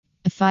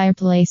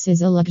Fireplace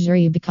is a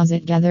luxury because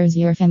it gathers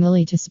your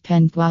family to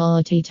spend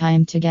quality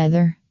time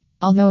together.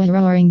 Although a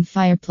roaring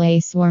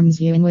fireplace warms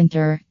you in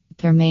winter,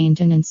 poor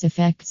maintenance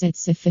affects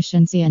its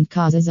efficiency and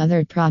causes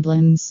other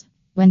problems.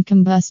 When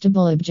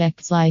combustible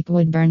objects like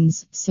wood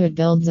burns, soot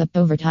builds up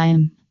over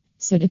time.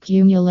 Soot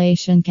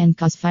accumulation can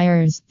cause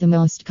fires, the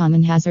most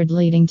common hazard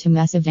leading to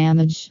massive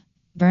damage.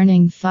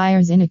 Burning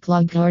fires in a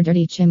clogged or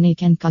dirty chimney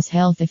can cause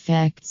health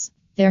effects.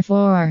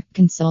 Therefore,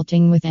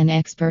 consulting with an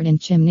expert in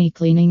chimney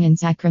cleaning in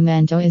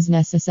Sacramento is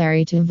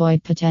necessary to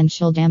avoid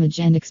potential damage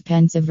and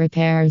expensive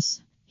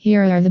repairs.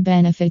 Here are the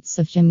benefits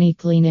of chimney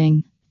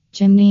cleaning.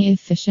 Chimney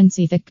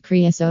efficiency. Thick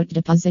creosote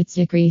deposits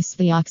decrease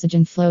the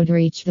oxygen flow to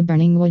reach the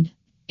burning wood.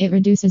 It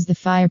reduces the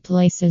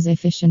fireplace's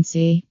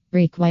efficiency,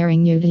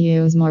 requiring you to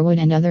use more wood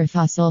and other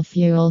fossil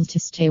fuels to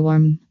stay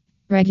warm.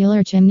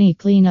 Regular chimney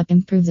cleanup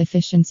improves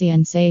efficiency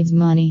and saves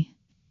money.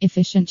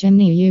 Efficient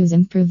chimney use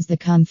improves the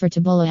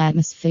comfortable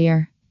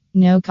atmosphere.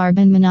 No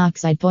carbon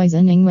monoxide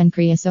poisoning. When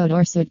creosote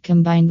or soot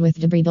combined with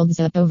debris builds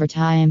up over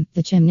time,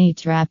 the chimney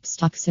traps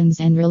toxins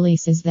and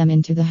releases them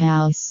into the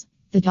house.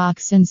 The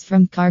toxins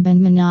from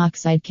carbon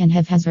monoxide can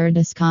have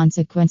hazardous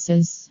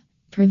consequences.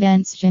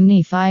 Prevents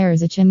chimney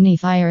fires. A chimney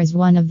fire is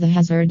one of the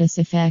hazardous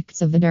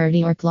effects of a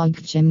dirty or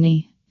clogged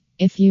chimney.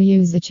 If you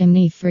use the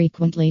chimney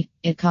frequently,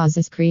 it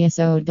causes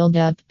creosote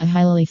buildup, a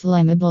highly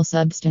flammable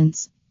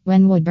substance.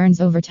 When wood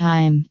burns over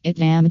time, it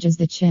damages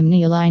the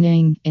chimney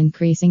lining,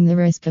 increasing the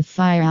risk of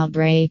fire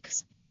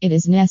outbreaks. It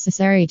is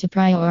necessary to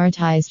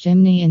prioritize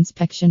chimney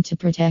inspection to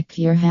protect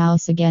your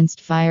house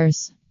against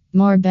fires.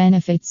 More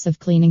benefits of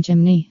cleaning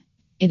chimney.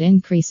 It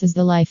increases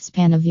the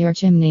lifespan of your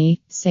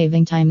chimney,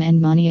 saving time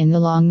and money in the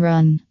long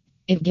run.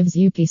 It gives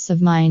you peace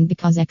of mind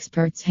because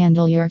experts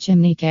handle your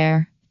chimney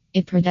care.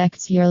 It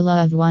protects your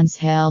loved one's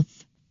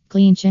health.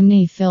 Clean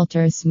chimney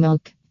filters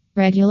smoke.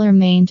 Regular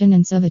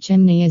maintenance of a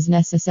chimney is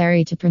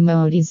necessary to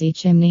promote easy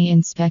chimney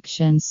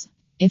inspections.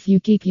 If you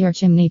keep your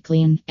chimney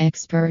clean,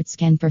 experts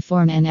can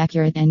perform an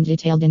accurate and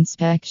detailed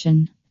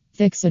inspection.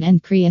 Thick soot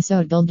and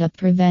creosote buildup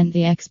prevent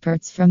the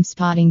experts from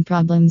spotting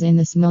problems in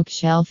the smoke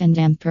shelf and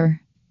damper.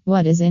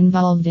 What is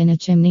involved in a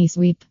chimney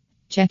sweep?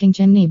 Checking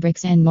chimney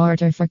bricks and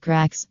mortar for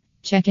cracks.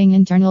 Checking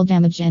internal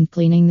damage and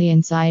cleaning the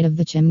inside of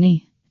the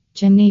chimney.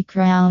 Chimney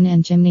crown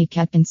and chimney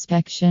cap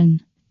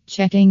inspection.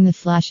 Checking the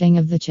flashing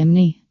of the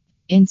chimney.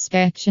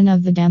 Inspection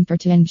of the damper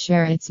to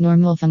ensure its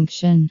normal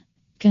function.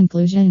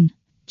 Conclusion.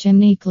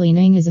 Chimney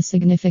cleaning is a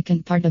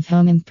significant part of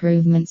home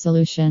improvement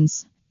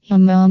solutions.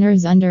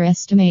 Homeowners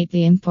underestimate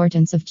the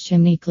importance of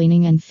chimney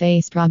cleaning and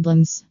face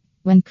problems.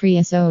 When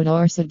creosote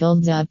or soot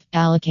builds up,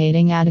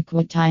 allocating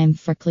adequate time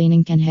for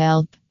cleaning can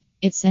help.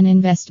 It's an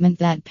investment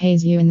that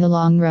pays you in the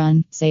long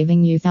run,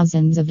 saving you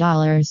thousands of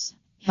dollars.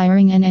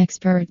 Hiring an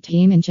expert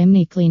team in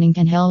chimney cleaning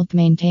can help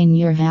maintain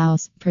your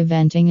house,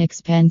 preventing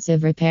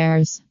expensive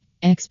repairs.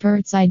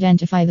 Experts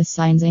identify the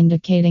signs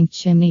indicating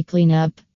chimney cleanup.